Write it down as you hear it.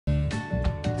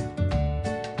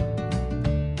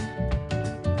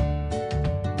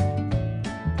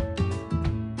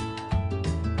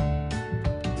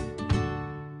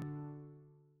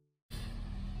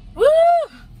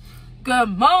Good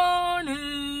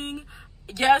morning.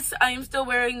 Yes, I am still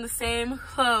wearing the same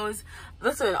clothes.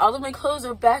 Listen, all of my clothes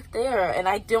are back there and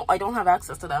I don't have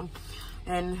access to them.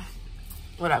 And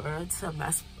whatever, it's a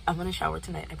mess. I'm gonna shower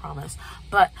tonight, I promise.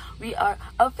 But we are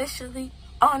officially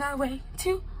on our way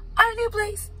to our new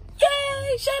place.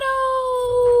 Yay,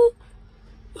 Shadow!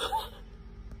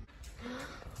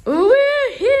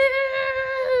 We're here!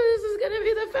 This is gonna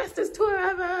be the fastest tour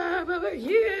ever, but we're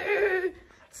here!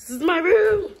 This is my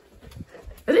room!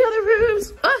 And the other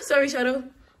rooms! Oh, sorry, Shadow.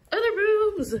 Other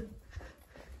rooms!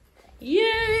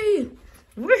 Yay!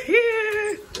 We're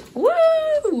here!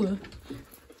 Woo!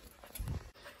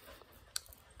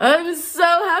 I'm so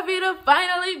happy to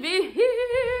finally be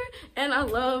here! And I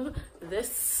love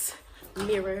this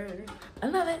mirror. I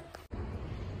love it.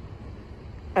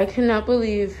 I cannot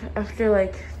believe after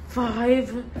like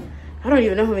 5, I don't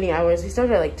even know how many hours. We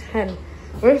started at like 10.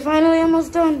 We're finally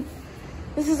almost done.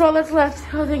 This is all that's left.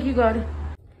 Oh, thank you, God.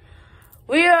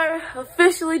 We are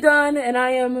officially done and I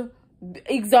am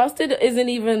exhausted isn't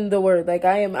even the word. Like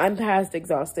I'm past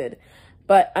exhausted.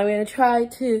 But I'm gonna try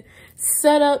to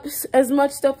set up as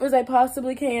much stuff as I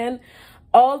possibly can.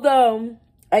 Although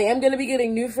I am gonna be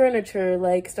getting new furniture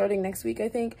like starting next week, I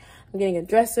think. I'm getting a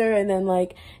dresser and then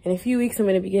like in a few weeks I'm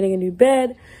gonna be getting a new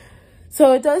bed.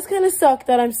 So it does kind of suck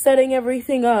that I'm setting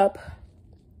everything up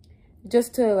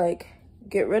just to like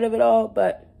get rid of it all,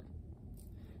 but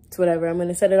it's whatever. I'm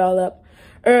gonna set it all up,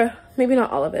 or maybe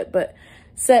not all of it, but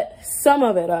set some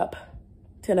of it up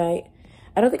tonight.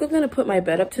 I don't think I'm gonna put my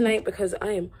bed up tonight because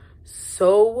I am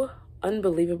so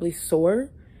unbelievably sore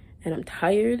and I'm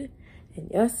tired. And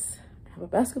yes, I have a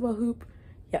basketball hoop.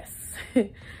 Yes,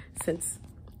 since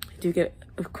I do get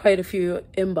quite a few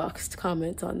inboxed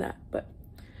comments on that, but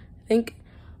I think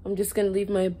I'm just gonna leave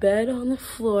my bed on the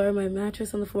floor, my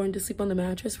mattress on the floor, and just sleep on the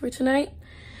mattress for tonight.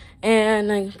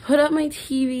 And I put up my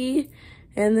TV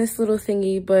and this little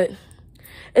thingy, but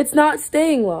it's not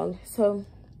staying long, so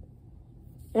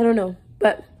I don't know.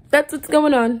 But that's what's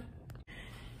going on.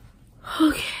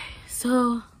 Okay,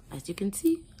 so as you can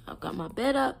see, I've got my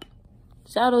bed up.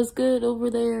 Shadow's good over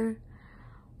there.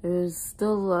 There's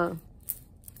still a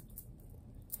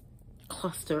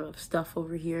cluster of stuff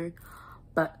over here.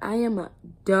 But I am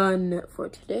done for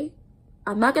today.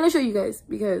 I'm not going to show you guys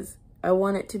because I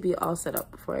want it to be all set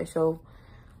up before I show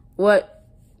what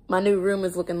my new room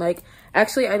is looking like.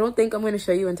 Actually, I don't think I'm going to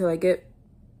show you until I get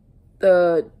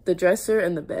the dresser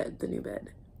and the bed, the new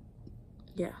bed.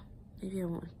 Yeah, maybe I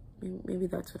won't. Maybe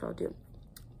that's what I'll do.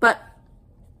 But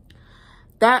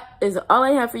that is all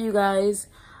I have for you guys.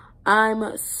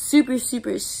 I'm super,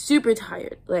 super, super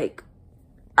tired. Like,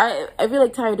 I feel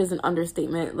like tired is an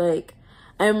understatement. Like,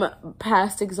 I'm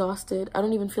past exhausted. I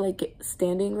don't even feel like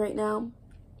standing right now.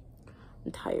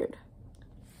 I'm tired.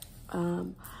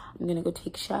 I'm gonna go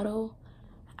take Shadow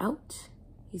out.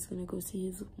 He's gonna go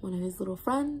see one of his little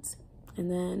friends. And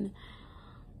then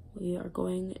we are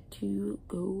going to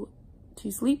go to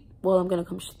sleep. Well, I'm gonna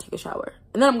come take a shower.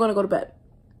 And then I'm gonna go to bed.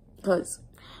 Because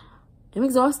I'm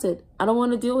exhausted. I don't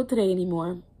want to deal with today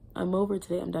anymore. I'm over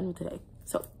today. I'm done with today.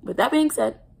 So, with that being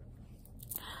said,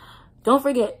 don't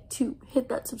forget to hit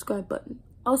that subscribe button.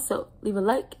 Also, leave a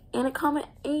like and a comment.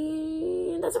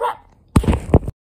 And that's a wrap.